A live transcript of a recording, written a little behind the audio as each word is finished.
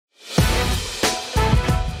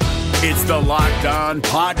It's the Locked On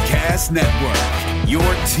Podcast Network, your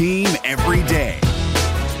team every day.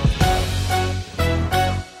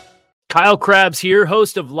 Kyle Krabs here,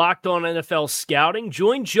 host of Locked On NFL Scouting.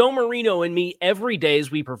 Join Joe Marino and me every day as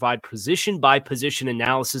we provide position-by-position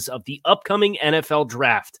analysis of the upcoming NFL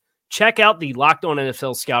Draft. Check out the Locked On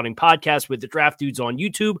NFL Scouting podcast with the Draft Dudes on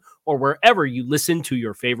YouTube or wherever you listen to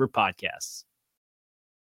your favorite podcasts.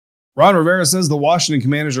 Ron Rivera says the Washington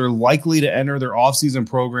Commanders are likely to enter their offseason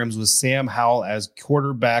programs with Sam Howell as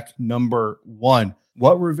quarterback number one.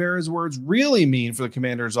 What Rivera's words really mean for the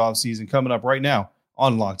Commanders offseason coming up right now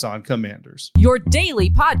on Locked On Commanders. Your daily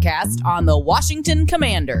podcast on the Washington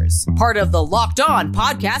Commanders. Part of the Locked On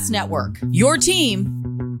Podcast Network. Your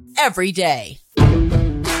team every day.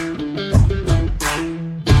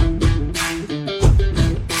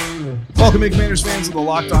 Welcome in, Commanders fans, to the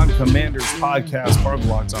Locked On Commanders podcast, part of the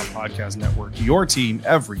Locked On Podcast Network. Your team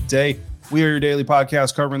every day. We are your daily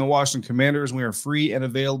podcast covering the Washington Commanders. We are free and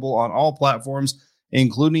available on all platforms,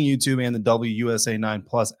 including YouTube and the WUSA 9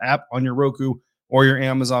 Plus app on your Roku or your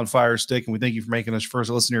Amazon Fire Stick. And we thank you for making us your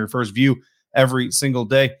first listen, your first view every single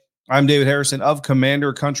day. I'm David Harrison of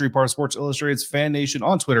Commander Country, part of Sports Illustrated's Fan Nation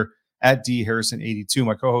on Twitter at DHarrison82.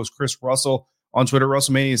 My co-host Chris Russell on Twitter,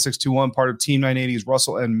 Russellmania621, part of Team 980's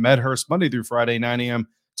Russell and Medhurst, Monday through Friday, 9 a.m.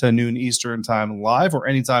 to noon Eastern time, live or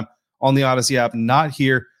anytime on the Odyssey app. Not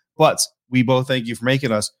here, but we both thank you for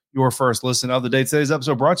making us your first listen of the day. Today's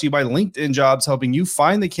episode brought to you by LinkedIn Jobs, helping you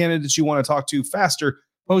find the candidates you want to talk to faster.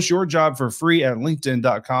 Post your job for free at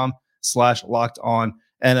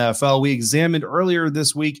linkedin.com/lockedonnfl. We examined earlier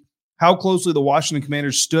this week how closely the Washington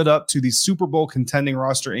Commanders stood up to the Super Bowl contending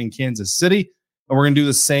roster in Kansas City, and we're going to do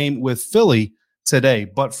the same with Philly today.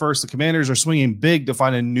 But first, the Commanders are swinging big to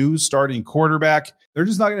find a new starting quarterback. They're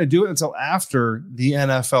just not going to do it until after the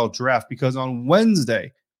NFL draft, because on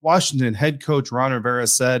Wednesday, Washington head coach Ron Rivera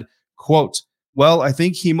said, quote, "Well, I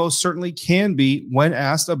think he most certainly can be," when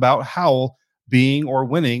asked about Howell being or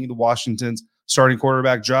winning the Washington's starting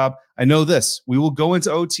quarterback job. "I know this. We will go into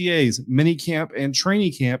OTAs, minicamp, and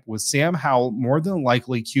training camp with Sam Howell more than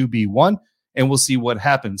likely QB1, and we'll see what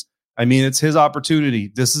happens. I mean, it's his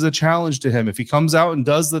opportunity. This is a challenge to him. If he comes out and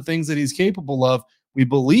does the things that he's capable of, we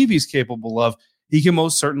believe he's capable of, he can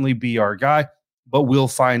most certainly be our guy, but we'll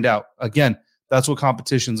find out." Again, that's what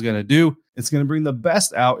competition is going to do. It's going to bring the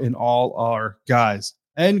best out in all our guys,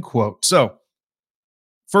 end quote. So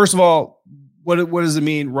first of all, what does it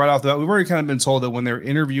mean right off the bat? We've already kind of been told that when they're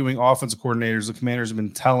interviewing offensive coordinators, the Commanders have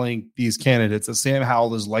been telling these candidates that Sam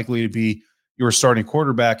Howell is likely to be your starting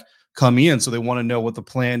quarterback coming in. So they want to know what the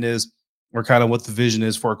plan is, or kind of what the vision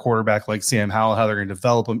is for a quarterback like Sam Howell, how they're going to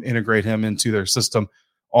develop him, integrate him into their system,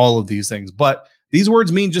 all of these things. But these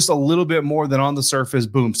words mean just a little bit more than on the surface.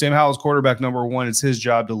 Boom, Sam Howell's quarterback number one. It's his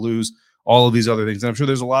job to lose all of these other things. And I'm sure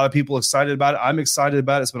there's a lot of people excited about it. I'm excited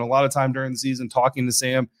about it. Spent a lot of time during the season talking to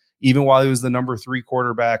Sam, even while he was the number 3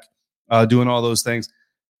 quarterback, doing all those things.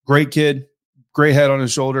 Great kid, great head on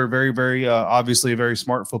his shoulder, very, very obviously a very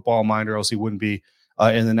smart football mind, or else he wouldn't be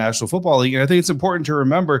in the National Football League. And I think it's important to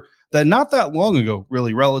remember that not that long ago,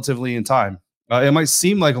 really relatively in time, it might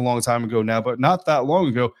seem like a long time ago now, but not that long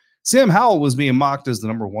ago, Sam Howell was being mocked as the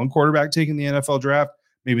number 1 quarterback taken in the NFL draft,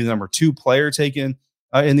 maybe the number 2 player taken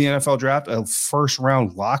in the NFL draft, a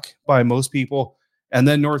first-round lock by most people. And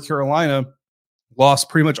then North Carolina lost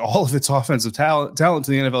pretty much all of its offensive talent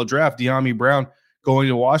to the NFL draft. De'Ami Brown going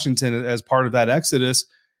to Washington as part of that exodus,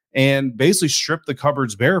 and basically stripped the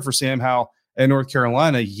cupboards bare for Sam Howell at North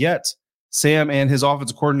Carolina. Yet Sam and his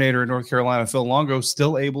offensive coordinator in North Carolina, Phil Longo,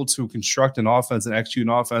 still able to construct an offense and execute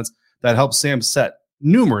an offense that helps Sam set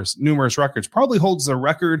numerous records. Probably holds the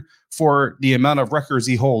record for the amount of records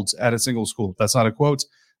he holds at a single school. That's not a quote.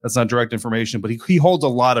 That's not direct information, but he holds a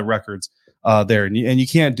lot of records there. And you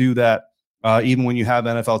can't do that even when you have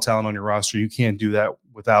NFL talent on your roster. You can't do that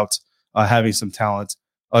without having some talent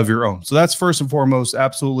of your own. So that's first and foremost,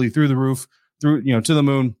 absolutely through the roof, to the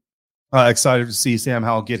moon. Excited to see Sam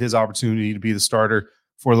Howell get his opportunity to be the starter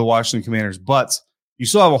for the Washington Commanders. But you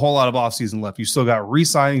still have a whole lot of offseason left. You still got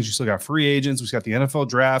re-signings. You still got free agents. We've got the NFL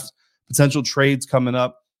draft, potential trades coming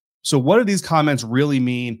up. So what do these comments really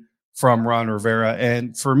mean from Ron Rivera?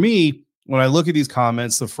 And for me, when I look at these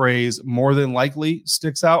comments, the phrase "more than likely"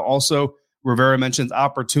 sticks out. Also, Rivera mentions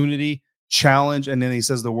opportunity, challenge, and then he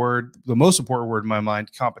says the most important word in my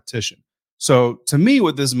mind, competition. So to me,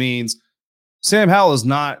 what this means, Sam Howell is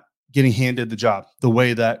not getting handed the job the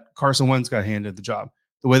way that Carson Wentz got handed the job,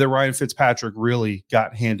 the way that Ryan Fitzpatrick really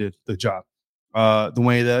got handed the job, the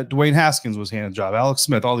way that Dwayne Haskins was handed the job, Alex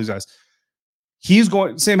Smith, all these guys. Sam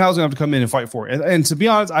Howell's going to have to come in and fight for it. And to be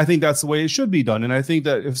honest, I think that's the way it should be done. And I think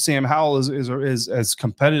that if Sam Howell is as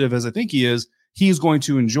competitive as I think he is, he's going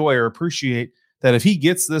to enjoy or appreciate that if he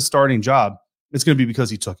gets this starting job, it's going to be because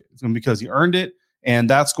he took it. It's going to be because he earned it. And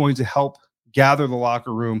that's going to help gather the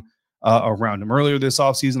locker room around him. Earlier this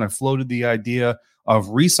offseason, I floated the idea of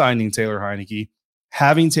re-signing Taylor Heinicke,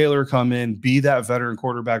 having Taylor come in, be that veteran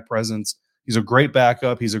quarterback presence. He's a great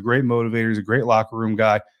backup. He's a great motivator. He's a great locker room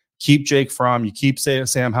guy. Keep Jake Fromm. You keep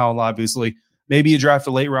Sam Howell, obviously. Maybe you draft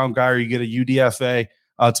a late-round guy or you get a UDFA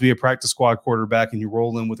to be a practice squad quarterback, and you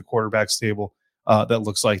roll in with a quarterback stable that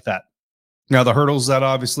looks like that. Now, the hurdles that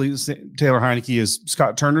obviously Taylor Heinicke is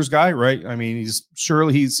Scott Turner's guy, right? I mean, he's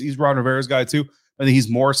Ron Rivera's guy too. I think he's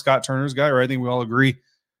more Scott Turner's guy, right? I think we all agree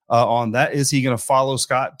on that. Is he going to follow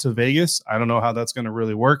Scott to Vegas? I don't know how that's going to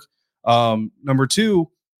really work. Number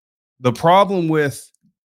two, the problem with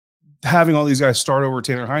having all these guys start over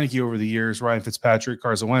Taylor Heinicke over the years, Ryan Fitzpatrick,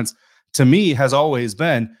 Carson Wentz, to me has always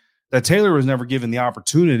been that Taylor was never given the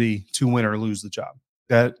opportunity to win or lose the job,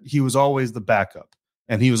 that he was always the backup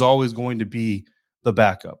and he was always going to be the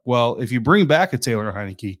backup. Well, if you bring back a Taylor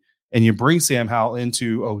Heinicke and you bring Sam Howell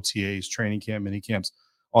into OTAs, training camp, mini camps,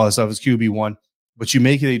 all that stuff is QB1, but you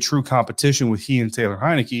make it a true competition with he and Taylor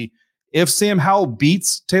Heinicke. If Sam Howell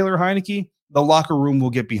beats Taylor Heinicke, the locker room will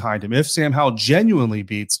get behind him. If Sam Howell genuinely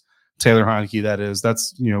beats Taylor Heinicke,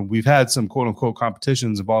 that's, we've had some quote unquote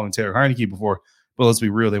competitions involving Taylor Heinicke before, but let's be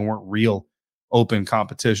real, they weren't real open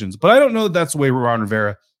competitions. But I don't know that that's the way Ron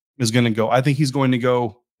Rivera is going to go. I think he's going to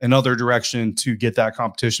go another direction to get that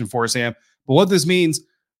competition for Sam. But what this means,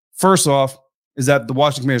 first off, is that the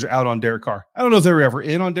Washington Commanders are out on Derek Carr. I don't know if they were ever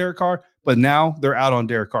in on Derek Carr, but now they're out on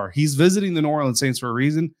Derek Carr. He's visiting the New Orleans Saints for a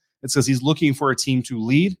reason. It's because he's looking for a team to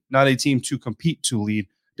lead, not a team to compete to lead.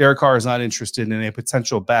 Derek Carr is not interested in a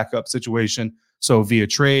potential backup situation. So via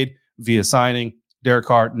trade, via signing, Derek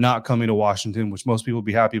Carr not coming to Washington, which most people will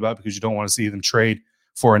be happy about because you don't want to see them trade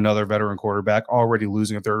for another veteran quarterback, already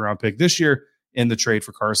losing a third-round pick this year in the trade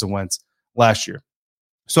for Carson Wentz last year.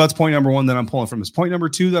 So that's point number one that I'm pulling from this. Point number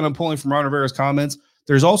two that I'm pulling from Ron Rivera's comments,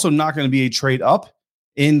 there's also not going to be a trade up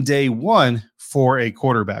in day one for a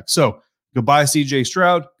quarterback. So goodbye CJ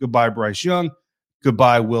Stroud, goodbye Bryce Young,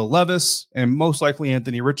 goodbye Will Levis, and most likely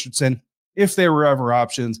Anthony Richardson. If they were ever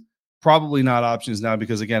options, probably not options now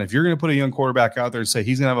because, again, if you're going to put a young quarterback out there and say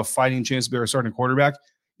he's going to have a fighting chance to be our starting quarterback,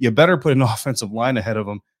 you better put an offensive line ahead of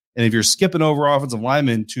him. And if you're skipping over offensive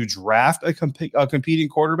linemen to draft a competing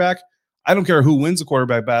quarterback, I don't care who wins the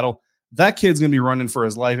quarterback battle, that kid's going to be running for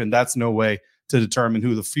his life, and that's no way to determine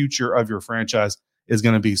who the future of your franchise is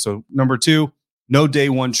going to be. So number two, no day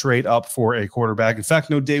one trade up for a quarterback. In fact,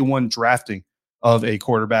 no day one drafting of a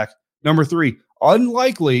quarterback. Number three,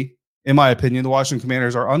 unlikely, in my opinion, the Washington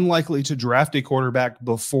Commanders are unlikely to draft a quarterback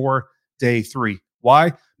before day three.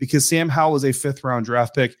 Why? Because Sam Howell is a fifth-round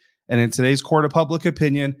draft pick, and in today's court of public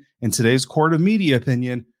opinion, in today's court of media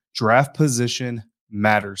opinion, draft position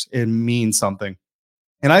matters. It means something.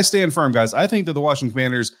 And I stand firm, guys. I think that the Washington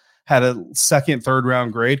Commanders had a second,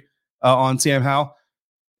 third-round grade on Sam Howell.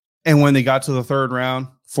 And when they got to the third round,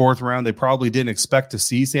 fourth round, they probably didn't expect to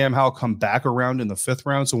see Sam Howell come back around in the fifth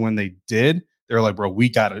round. So when they did, they're like, bro, we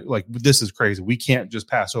got to, this is crazy. We can't just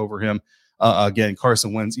pass over him. Again,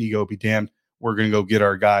 Carson Wentz, ego be damned. We're going to go get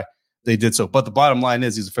our guy. They did so. But the bottom line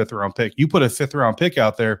is he's a fifth-round pick. You put a fifth-round pick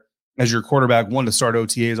out there as your quarterback, one to start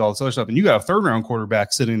OTAs, all this other stuff, and you got a third-round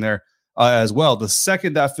quarterback sitting there as well. The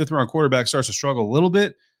second that fifth-round quarterback starts to struggle a little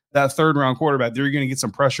bit, that third-round quarterback, you're going to get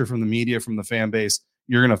some pressure from the media, from the fan base.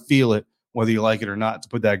 You're going to feel it, whether you like it or not, to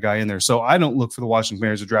put that guy in there. So I don't look for the Washington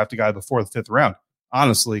Commanders to draft a guy before the fifth round,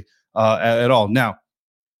 honestly, at all. Now,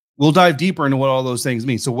 we'll dive deeper into what all those things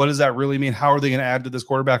mean. So what does that really mean? How are they going to add to this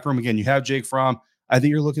quarterback room? Again, you have Jake Fromm. I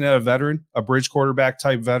think you're looking at a veteran, a bridge quarterback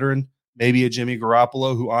type veteran, maybe a Jimmy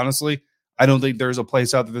Garoppolo, who honestly, I don't think there's a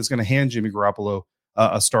place out there that's going to hand Jimmy Garoppolo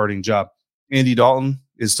a starting job. Andy Dalton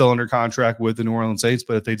is still under contract with the New Orleans Saints,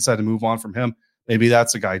 but if they decide to move on from him, maybe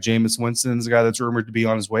that's a guy. Jameis Winston's a guy that's rumored to be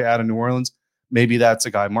on his way out of New Orleans. Maybe that's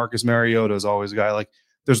a guy. Marcus Mariota is always a guy. Like,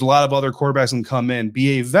 there's a lot of other quarterbacks that can come in,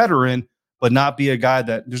 be a veteran, but not be a guy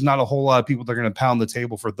that there's not a whole lot of people that are going to pound the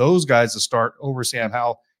table for those guys to start over Sam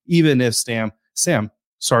Howell, even if Sam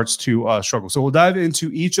starts to struggle. So we'll dive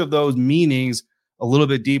into each of those meanings a little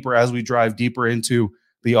bit deeper as we drive deeper into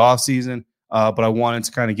the offseason. But I wanted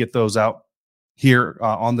to kind of get those out here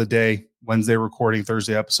on the day, Wednesday recording,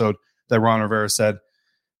 Thursday episode, that Ron Rivera said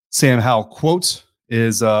Sam Howell, quote,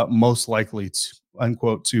 is most likely to,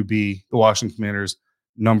 unquote, to be the Washington Commanders'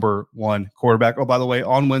 number one quarterback. Oh, by the way,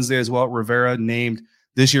 on Wednesday as well, Rivera named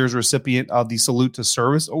this year's recipient of the Salute to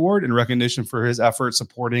Service Award in recognition for his efforts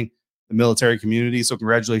supporting the military community. So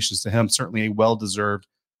congratulations to him. Certainly a well-deserved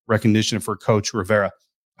recognition for Coach Rivera.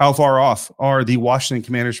 How far off are the Washington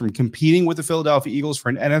Commanders from competing with the Philadelphia Eagles for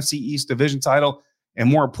an NFC East division title and,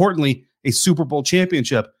 more importantly, a Super Bowl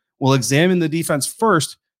championship? We'll examine the defense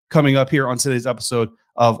first, coming up here on today's episode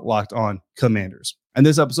of Locked On Commanders. And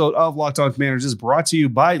this episode of Locked On Commanders is brought to you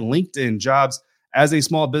by LinkedIn Jobs. As a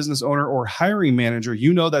small business owner or hiring manager,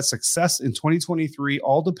 you know that success in 2023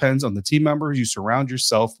 all depends on the team members you surround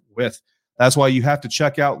yourself with. That's why you have to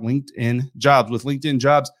check out LinkedIn Jobs. With LinkedIn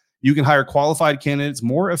Jobs, you can hire qualified candidates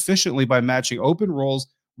more efficiently by matching open roles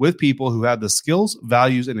with people who have the skills,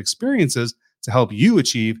 values, and experiences to help you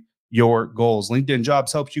achieve your goals. LinkedIn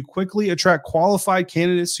Jobs helps you quickly attract qualified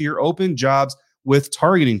candidates to your open jobs with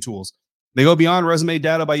targeting tools. They go beyond resume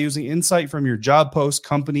data by using insight from your job post,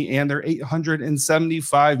 company, and their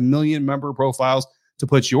 875 million member profiles to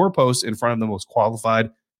put your post in front of the most qualified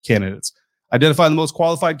candidates. Identify the most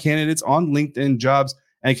qualified candidates on LinkedIn Jobs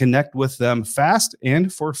and connect with them fast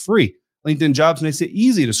and for free. LinkedIn Jobs makes it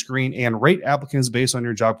easy to screen and rate applicants based on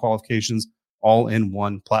your job qualifications all in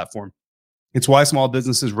one platform. It's why small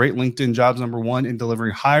businesses rate LinkedIn Jobs number one in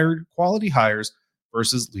delivering quality hires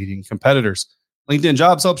versus leading competitors. LinkedIn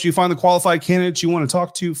Jobs helps you find the qualified candidates you want to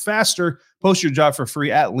talk to faster. Post your job for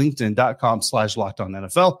free at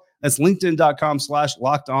linkedin.com/LockedOnNFL. That's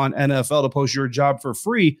linkedin.com/LockedOnNFL to post your job for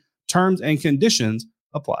free. Terms and conditions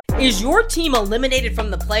apply. Is your team eliminated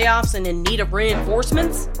from the playoffs and in need of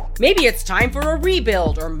reinforcements? Maybe it's time for a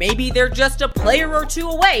rebuild, or maybe they're just a player or two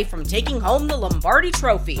away from taking home the Lombardi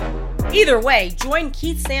Trophy. Either way, join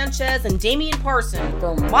Keith Sanchez and Damian Parson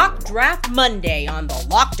for Mock Draft Monday on the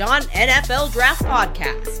Locked On NFL Draft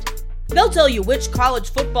Podcast. They'll tell you which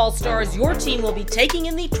college football stars your team will be taking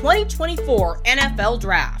in the 2024 NFL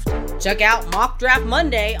Draft. Check out Mock Draft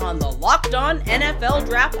Monday on the Locked On NFL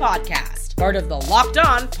Draft Podcast, part of the Locked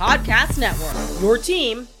On Podcast Network, your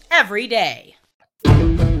team every day.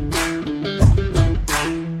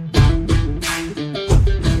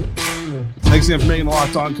 Thanks again for making the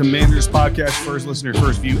Locked On Commanders podcast first listener,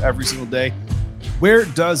 first view every single day. Where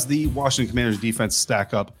does the Washington Commanders defense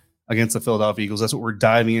stack up against the Philadelphia Eagles? That's what we're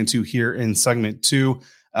diving into here in segment 2.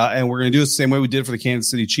 And we're going to do it the same way we did for the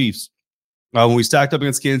Kansas City Chiefs. When we stacked up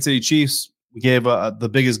against Kansas City Chiefs, we gave the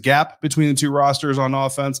biggest gap between the two rosters on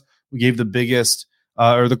offense. We gave the biggest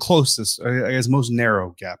or the closest, I guess, most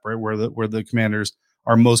narrow gap, right? Where the Commanders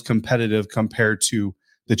are most competitive compared to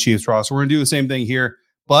the Chiefs roster. We're going to do the same thing here.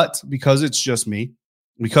 But because it's just me,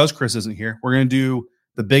 because Chris isn't here, we're going to do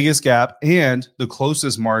the biggest gap and the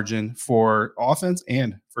closest margin for offense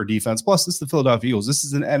and for defense. Plus, this is the Philadelphia Eagles. This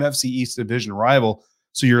is an NFC East division rival.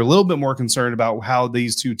 So you're a little bit more concerned about how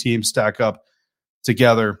these two teams stack up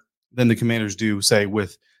together than the Commanders do, say,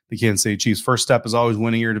 with the Kansas City Chiefs. First step is always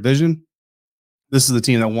winning your division. This is the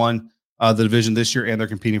team that won the division this year, and they're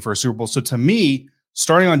competing for a Super Bowl. So to me,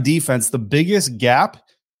 starting on defense, the biggest gap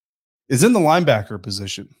is in the linebacker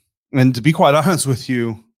position. And to be quite honest with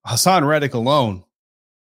you, Haason Reddick alone,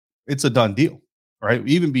 it's a done deal, right?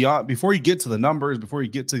 Even beyond, before you get to the numbers, before you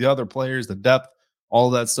get to the other players, the depth, all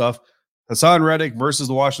of that stuff, Haason Reddick versus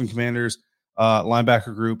the Washington Commanders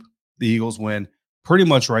linebacker group, the Eagles win pretty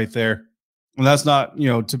much right there. And that's not,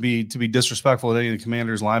 to be disrespectful to any of the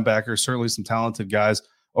Commanders linebackers, certainly some talented guys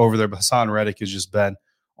over there, but Haason Reddick has just been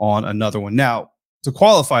on another one. Now, to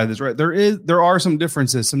qualify this, right, there are some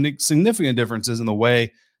differences, some significant differences in the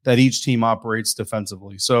way that each team operates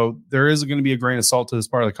defensively. So there is going to be a grain of salt to this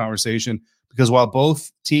part of the conversation, because while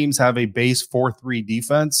both teams have a base 4-3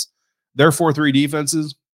 defense, their 4-3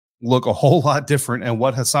 defenses look a whole lot different. And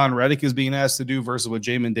what Haason Reddick is being asked to do versus what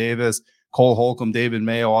Jamin Davis, Cole Holcomb, David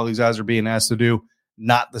Mayo, all these guys are being asked to do,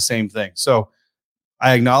 not the same thing. So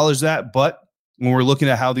I acknowledge that, but when we're looking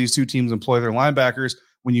at how these two teams employ their linebackers,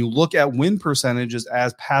 when you look at win percentages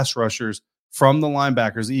as pass rushers from the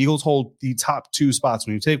linebackers, the Eagles hold the top two spots.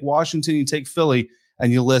 When you take Washington, you take Philly,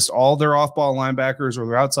 and you list all their off-ball linebackers or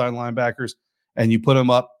their outside linebackers, and you put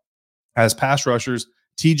them up as pass rushers,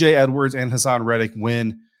 TJ Edwards and Haason Reddick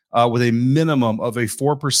win with a minimum of a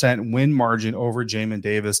 4% win margin over Jamin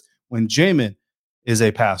Davis when Jamin is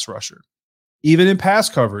a pass rusher. Even in pass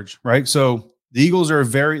coverage, right? So the Eagles are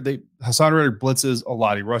Haason Reddick blitzes a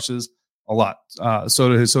lot. He rushes a lot. So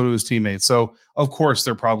do his teammates. So, of course,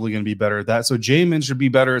 they're probably going to be better at that. So Jamin should be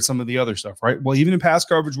better at some of the other stuff, right? Well, even in pass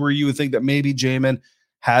coverage where you would think that maybe Jamin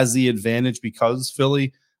has the advantage because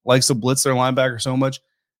Philly likes to blitz their linebacker so much,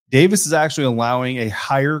 Davis is actually allowing a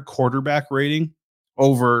higher quarterback rating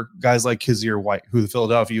over guys like Kazir White, who the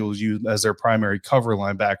Philadelphia Eagles use as their primary cover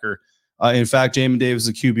linebacker. In fact, Jamin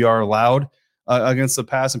Davis' QBR allowed against the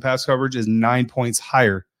pass and pass coverage is 9 points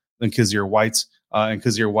higher than Kazir White's. and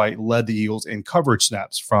Kazir White led the Eagles in coverage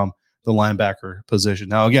snaps from the linebacker position.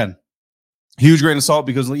 Now, again, huge grain of salt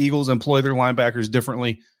because the Eagles employ their linebackers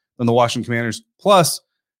differently than the Washington Commanders. Plus,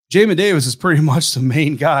 Jamin Davis is pretty much the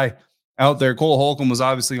main guy out there. Cole Holcomb was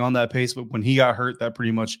obviously on that pace, but when he got hurt, that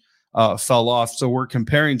pretty much fell off. So we're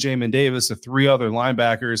comparing Jamin Davis to three other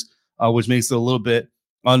linebackers, which makes it a little bit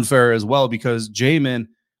unfair as well because Jamin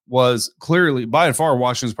was clearly, by far,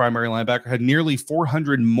 Washington's primary linebacker, had nearly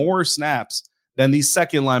 400 more snaps than the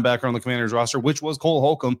second linebacker on the Commanders roster, which was Cole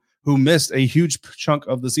Holcomb, who missed a huge chunk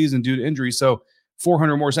of the season due to injury. So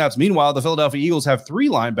 400 more snaps. Meanwhile, the Philadelphia Eagles have three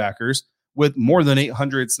linebackers with more than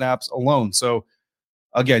 800 snaps alone. So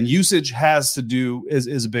again, usage has to do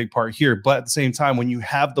is a big part here. But at the same time, when you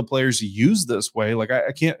have the players used this way, like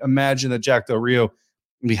I can't imagine that Jack Del Rio,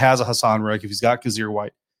 if he has a Hassan Reddick, if he's got Kazir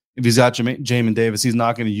White, if he's got Jamin Davis, he's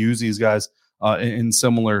not going to use these guys in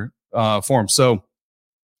similar form. So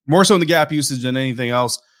more so in the gap usage than anything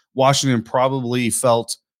else, Washington probably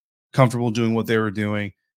felt comfortable doing what they were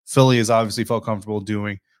doing. Philly has obviously felt comfortable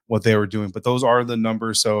doing what they were doing, but those are the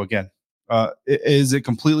numbers. So again, is it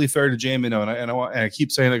completely fair to Jamin? No, and I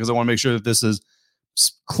keep saying that because I want to make sure that this is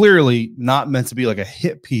clearly not meant to be like a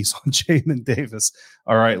hit piece on Jamin Davis.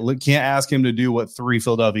 All right, can't ask him to do what three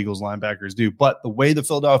Philadelphia Eagles linebackers do, but the way the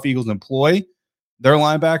Philadelphia Eagles employ their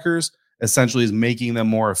linebackers essentially is making them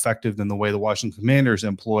more effective than the way the Washington Commanders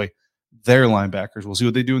employ their linebackers. We'll see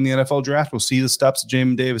what they do in the NFL draft. We'll see the steps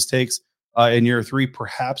Jamin Davis takes in year three.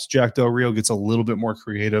 Perhaps Jack Del Rio gets a little bit more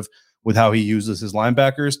creative with how he uses his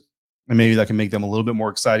linebackers, and maybe that can make them a little bit more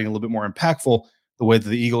exciting, a little bit more impactful the way that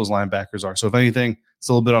the Eagles linebackers are. So if anything, it's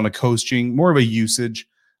a little bit on a coaching, more of a usage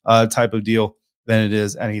type of deal than it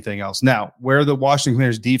is anything else. Now, where the Washington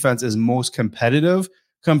Commanders defense is most competitive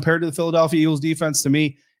compared to the Philadelphia Eagles defense, to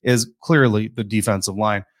me, is clearly the defensive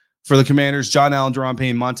line. For the Commanders, John Allen, Deron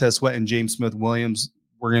Payne, Montez Sweat, and James Smith-Williams,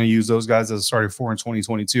 we're going to use those guys as a starting four in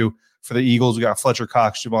 2022. For the Eagles, we got Fletcher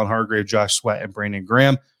Cox, Javon Hargrave, Josh Sweat, and Brandon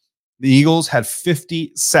Graham. The Eagles had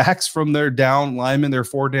 50 sacks from their down linemen, their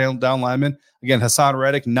four down linemen. Again, Hassan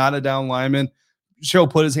Reddick, not a down lineman. He'll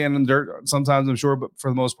put his hand in the dirt sometimes, I'm sure, but for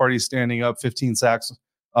the most part, he's standing up. 15 sacks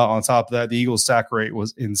on top of that. The Eagles' sack rate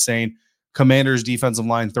was insane. Commanders' defensive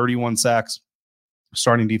line, 31 sacks.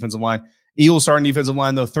 Starting defensive line. Eagles starting defensive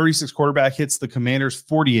line, though, 36 quarterback hits. The Commanders,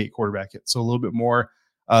 48 quarterback hits. So a little bit more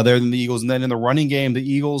there than the Eagles. And then in the running game, the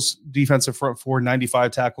Eagles' defensive front four,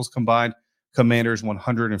 95 tackles combined. Commanders,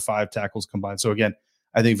 105 tackles combined. So again,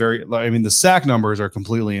 I think the sack numbers are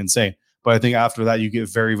completely insane. But I think after that, you get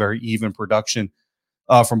very, very even production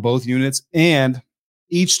from both units. And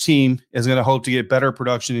each team is going to hope to get better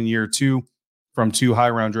production in year two from two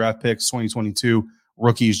high-round draft picks, 2022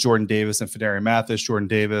 rookies, Jordan Davis and Fedarian Mathis. Jordan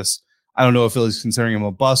Davis, I don't know if Philly's considering him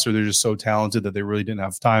a bust or they're just so talented that they really didn't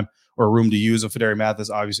have time or room to use him. Fedarian Mathis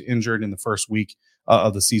obviously injured in the first week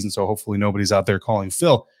of the season, so hopefully nobody's out there calling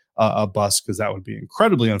Phil a bust because that would be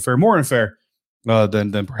incredibly unfair, more unfair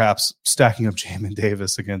than perhaps stacking up Jamin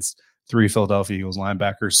Davis against three Philadelphia Eagles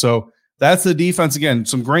linebackers. So that's the defense. Again,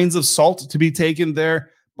 some grains of salt to be taken there,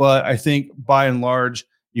 but I think by and large,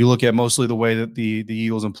 you look at mostly the way that the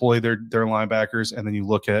Eagles employ their linebackers, and then you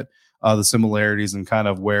look at the similarities and kind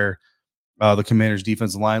of where the Commanders'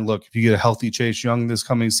 defensive line. Look, if you get a healthy Chase Young this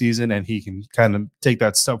coming season and he can kind of take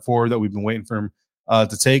that step forward that we've been waiting for him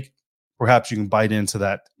to take, perhaps you can bite into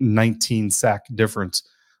that 19-sack difference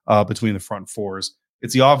between the front fours.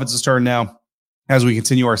 It's the offense's turn now as we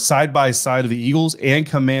continue our side-by-side of the Eagles and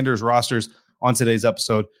Commanders rosters on today's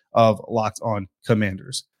episode of Locked On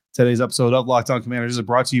Commanders. Today's episode of Locked On Commanders is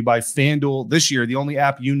brought to you by FanDuel. This year, the only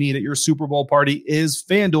app you need at your Super Bowl party is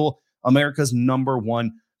FanDuel, America's #1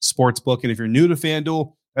 sports book. And if you're new to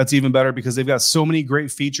FanDuel, that's even better because they've got so many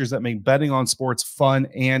great features that make betting on sports fun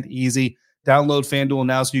and easy. Download FanDuel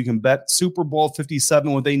now so you can bet Super Bowl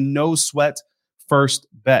 57 with a no-sweat first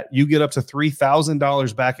bet. You get up to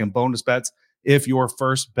 $3,000 back in bonus bets if your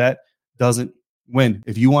first bet doesn't win.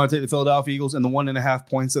 If you want to take the Philadelphia Eagles and the 1.5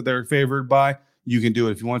 points that they're favored by, you can do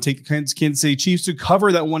it. If you want to take the Kansas City Chiefs to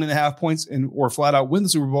cover that 1.5 points or flat out win the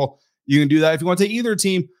Super Bowl, you can do that. If you want to take either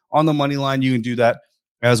team on the money line, you can do that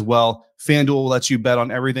as well. FanDuel lets you bet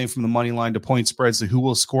on everything from the money line to point spreads to who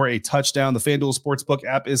will score a touchdown. The FanDuel Sportsbook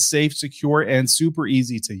app is safe, secure, and super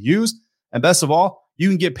easy to use. And best of all, you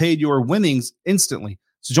can get paid your winnings instantly.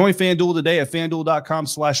 So join FanDuel today at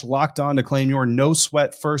FanDuel.com/lockedon to claim your no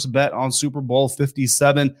sweat first bet on Super Bowl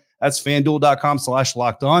 57. That's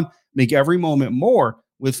FanDuel.com/lockedon. Make every moment more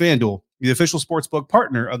with FanDuel, the official sportsbook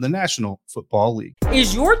partner of the National Football League.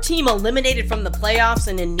 Is your team eliminated from the playoffs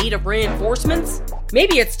and in need of reinforcements?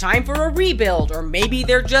 Maybe it's time for a rebuild, or maybe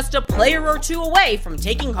they're just a player or two away from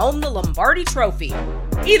taking home the Lombardi Trophy.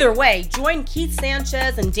 Either way, join Keith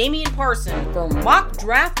Sanchez and Damian Parson for Mock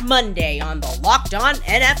Draft Monday on the Locked On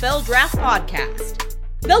NFL Draft Podcast.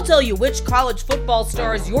 They'll tell you which college football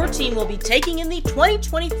stars your team will be taking in the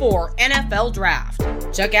 2024 NFL Draft.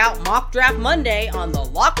 Check out Mock Draft Monday on the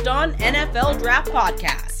Locked On NFL Draft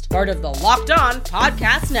Podcast, part of the Locked On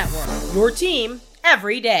Podcast Network, your team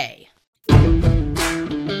every day.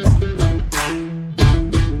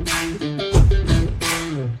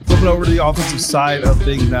 Flipping over to the offensive side of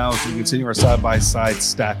things now as we continue our side-by-side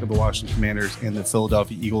stack of the Washington Commanders and the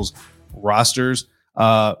Philadelphia Eagles rosters.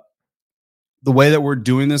 The way that we're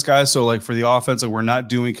doing this, guys, so like for the offense, like we're not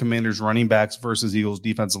doing Commanders running backs versus Eagles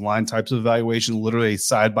defensive line types of evaluation, literally a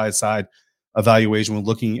side-by-side evaluation when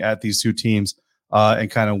looking at these two teams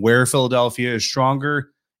and kind of where Philadelphia is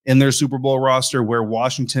stronger in their Super Bowl roster, where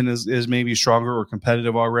Washington is maybe stronger or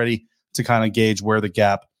competitive already, to kind of gauge where the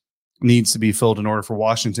gap needs to be filled in order for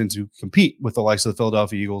Washington to compete with the likes of the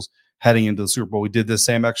Philadelphia Eagles heading into the Super Bowl. We did this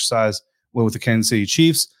same exercise with the Kansas City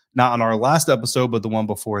Chiefs. Not on our last episode, but the one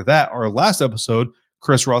before that. Our last episode,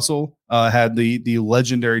 Chris Russell had the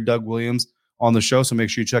legendary Doug Williams on the show, so make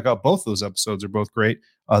sure you check out both those episodes. They're both great.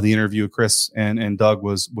 The interview with Chris and Doug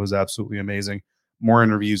was absolutely amazing. More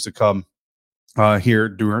interviews to come here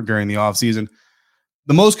during the offseason.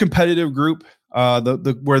 The most competitive group, where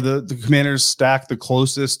the Commanders stack the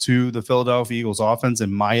closest to the Philadelphia Eagles offense,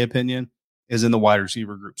 in my opinion, is in the wide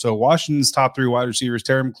receiver group. So Washington's top three wide receivers,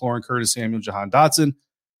 Terry McLaurin, Curtis Samuel, Jahan Dotson,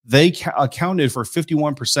 they accounted for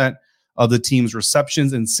 51% of the team's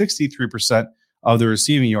receptions and 63% of the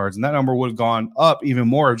receiving yards. And that number would have gone up even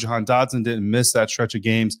more if Jahan Dotson didn't miss that stretch of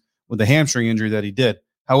games with the hamstring injury that he did.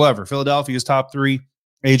 However, Philadelphia's top three,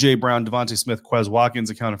 A.J. Brown, Devontae Smith, Quez Watkins,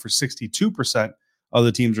 accounted for 62% of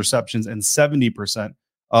the team's receptions and 70%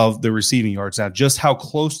 of the receiving yards. Now, just how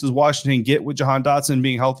close does Washington get with Jahan Dotson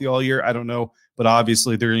being healthy all year? I don't know, but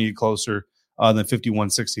obviously they're going to get closer than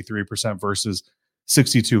 51-63% versus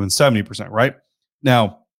 62 and 70%, right?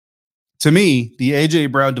 Now, to me, the A.J.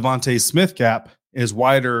 Brown, Devontae Smith gap is a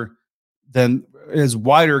wider gap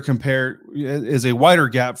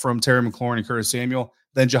from Terry McLaurin and Curtis Samuel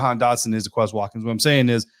than Jahan Dotson is to Quez Watkins. What I'm saying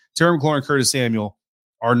is Terry McLaurin and Curtis Samuel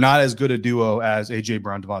are not as good a duo as A.J.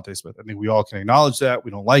 Brown, Devontae Smith. I think we all can acknowledge that.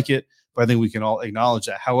 We don't like it, but I think we can all acknowledge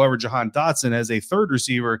that. However, Jahan Dotson as a third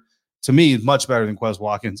receiver, to me, is much better than Quez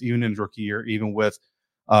Watkins, even in his rookie year, even with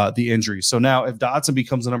the injury. So now if Dotson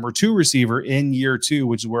becomes the number two receiver in year two,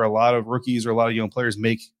 which is where a lot of rookies or a lot of young players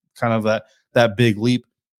make kind of that big leap.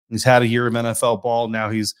 He's had a year of NFL ball. Now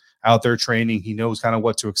he's out there training. He knows kind of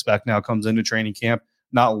what to expect now, comes into training camp,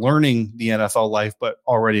 not learning the NFL life, but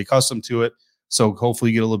already accustomed to it. So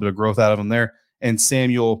hopefully you get a little bit of growth out of him there. And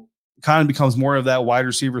Samuel kind of becomes more of that wide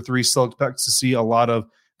receiver three. Still expect to see a lot of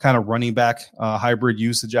kind of running back hybrid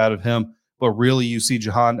usage out of him. But really you see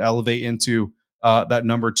Jahan elevate into that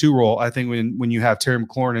number two role. I think when you have Terry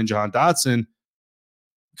McLaurin and Jahan Dotson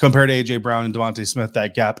compared to A.J. Brown and Devontae Smith,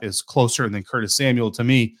 that gap is closer. And then Curtis Samuel, to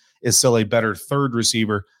me, is still a better third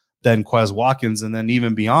receiver than Quez Watkins. And then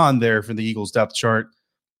even beyond there for the Eagles depth chart,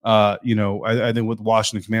 I think with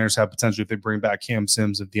Washington Commanders have potential if they bring back Cam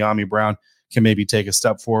Sims, if De'Ami Brown can maybe take a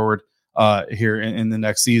step forward here in the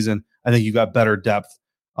next season. I think you got better depth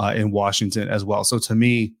in Washington as well. So to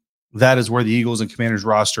me, that is where the Eagles and Commanders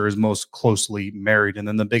roster is most closely married. And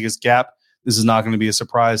then the biggest gap, this is not going to be a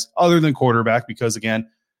surprise other than quarterback, because again,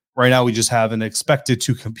 right now we just haven't expected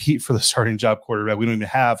to compete for the starting job quarterback. We don't even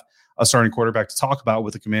have a starting quarterback to talk about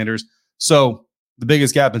with the Commanders. So the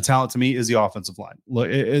biggest gap in talent to me is the offensive line. Look,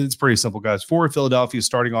 it's pretty simple, guys. For Philadelphia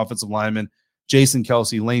starting offensive linemen, Jason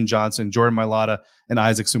Kelsey, Lane Johnson, Jordan Mailata, and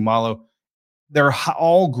Isaac Sumalo, they're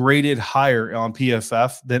all graded higher on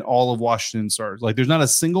PFF than all of Washington's starters. Like, there's not a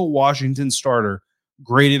single Washington starter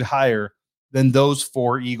graded higher than those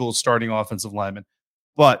four Eagles starting offensive linemen.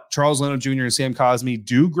 But Charles Leno Jr. and Sam Cosmi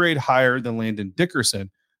do grade higher than Landon Dickerson,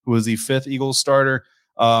 who was the fifth Eagles starter.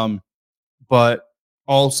 But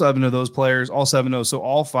all seven of those players, so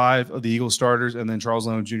all five of the Eagles starters, and then Charles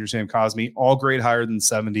Leno Jr., Sam Cosmi, all grade higher than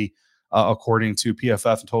 70, according to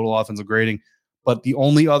PFF and total offensive grading. But the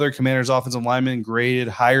only other Commanders offensive lineman graded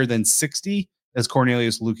higher than 60 is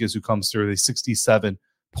Cornelius Lucas, who comes through with a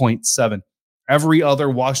 67.7. Every other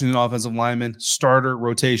Washington offensive lineman, starter,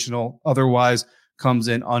 rotational, otherwise, comes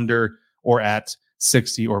in under or at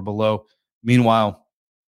 60 or below. Meanwhile,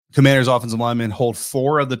 Commanders offensive linemen hold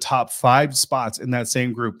four of the top five spots in that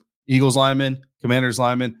same group. Eagles linemen, Commanders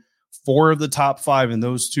linemen, 4 of the top 5 in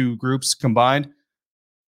those two groups combined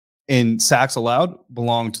in sacks allowed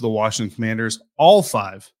belong to the Washington Commanders. All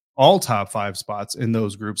top 5 spots in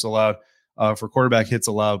those groups allowed for quarterback hits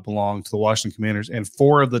allowed belong to the Washington Commanders, and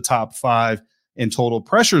 4 of the top 5 in total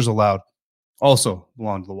pressures allowed also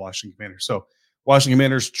belong to the Washington Commanders. So Washington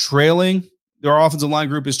Commanders trailing. Their offensive line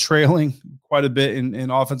group is trailing quite a bit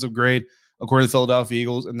in offensive grade, according to the Philadelphia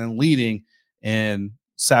Eagles, and then leading in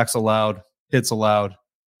sacks allowed, hits allowed,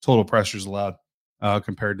 total pressures allowed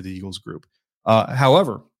compared to the Eagles group.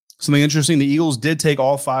 However, something interesting, the Eagles did take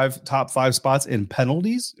all top 5 spots in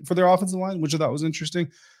penalties for their offensive line, which I thought was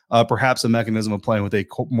interesting. Perhaps a mechanism of playing with a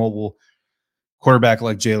mobile quarterback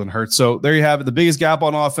like Jalen Hurts. So there you have it. The biggest gap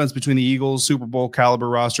on offense between the Eagles Super Bowl caliber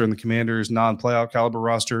roster and the Commanders non-playoff caliber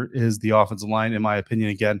roster is the offensive line, in my opinion.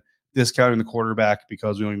 Again, discounting the quarterback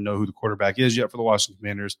because we don't even know who the quarterback is yet for the Washington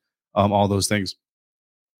Commanders, all those things.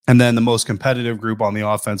 And then the most competitive group on the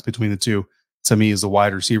offense between the two, to me, is the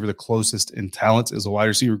wide receiver. The closest in talent is the wide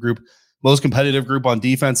receiver group. Most competitive group on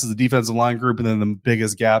defense is the defensive line group, and then the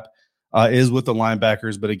biggest gap is with the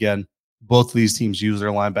linebackers. But again, both of these teams use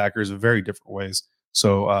their linebackers in very different ways.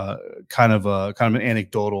 So kind of an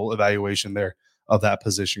anecdotal evaluation there of that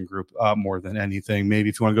position group more than anything. Maybe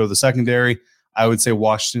if you want to go to the secondary, I would say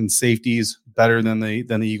Washington safeties better than the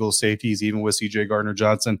Eagles safeties, even with C.J.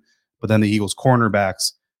 Gardner-Johnson. But then the Eagles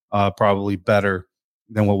cornerbacks probably better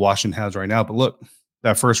than what Washington has right now. But look,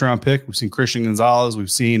 that first round pick, we've seen Christian Gonzalez.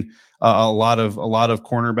 We've seen a lot of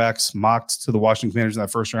cornerbacks mocked to the Washington Commanders in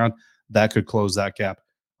that first round. That could close that gap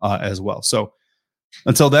as well. So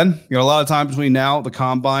until then, you got a lot of time between now, the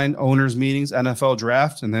combine, owners meetings, NFL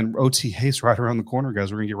draft, and then OTAs right around the corner,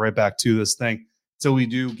 guys. We're going to get right back to this thing. Until we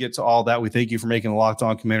do get to all that, we thank you for making the Locked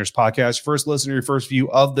On Commanders podcast first listener, your first view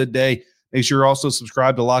of the day. Make sure you're also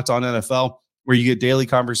subscribed to Locked On NFL, where you get daily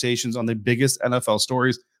conversations on the biggest NFL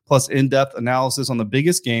stories, plus in-depth analysis on the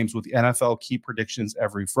biggest games with the NFL key predictions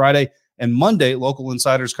every Friday. And Monday, local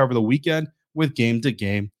insiders cover the weekend with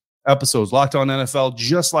game-to-game episodes. Locked On NFL,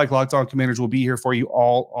 just like Locked On Commanders, will be here for you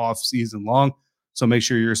all off season long. So make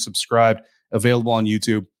sure you're subscribed, available on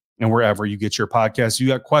YouTube and wherever you get your podcasts. You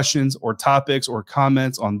got questions or topics or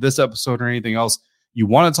comments on this episode or anything else you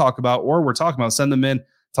want to talk about or we're talking about, send them in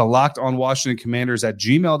to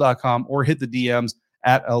lockedonwashingtoncommanders@gmail.com or hit the DMs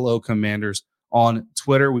at LO Commanders on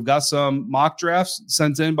Twitter. We've got some mock drafts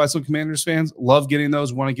sent in by some Commanders fans. Love getting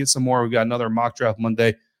those. Want to get some more. We've got another mock draft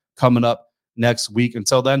Monday coming up next week.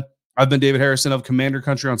 Until then, I've been David Harrison of Commander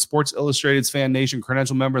Country on Sports Illustrated's Fan Nation,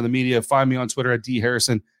 credential member of the media. Find me on Twitter at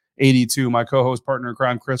DHarrison82. My co-host, partner in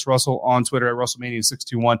crime, Chris Russell, on Twitter at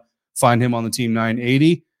Russellmania621. Find him on the Team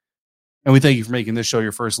 980. And we thank you for making this show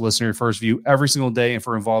your first listener, your first view every single day, and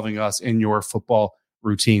for involving us in your football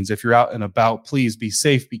routines. If you're out and about, please be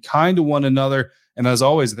safe, be kind to one another. And as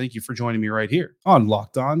always, thank you for joining me right here on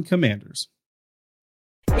Locked On Commanders.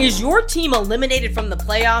 Is your team eliminated from the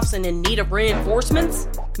playoffs and in need of reinforcements?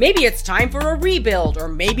 Maybe it's time for a rebuild, or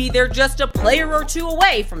maybe they're just a player or two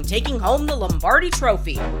away from taking home the Lombardi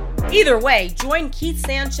Trophy. Either way, join Keith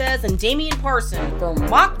Sanchez and Damian Parson for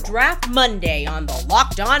Mock Draft Monday on the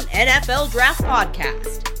Locked On NFL Draft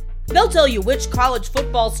Podcast. They'll tell you which college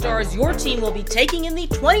football stars your team will be taking in the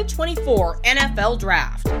 2024 NFL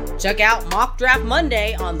Draft. Check out Mock Draft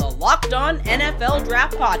Monday on the Locked On NFL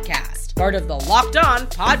Draft Podcast, part of the Locked On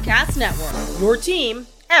Podcast Network, your team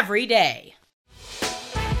every day.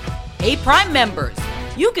 Hey, Prime members,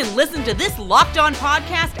 you can listen to this Locked On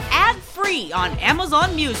podcast ad-free on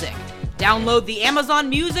Amazon Music. Download the Amazon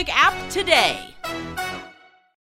Music app today.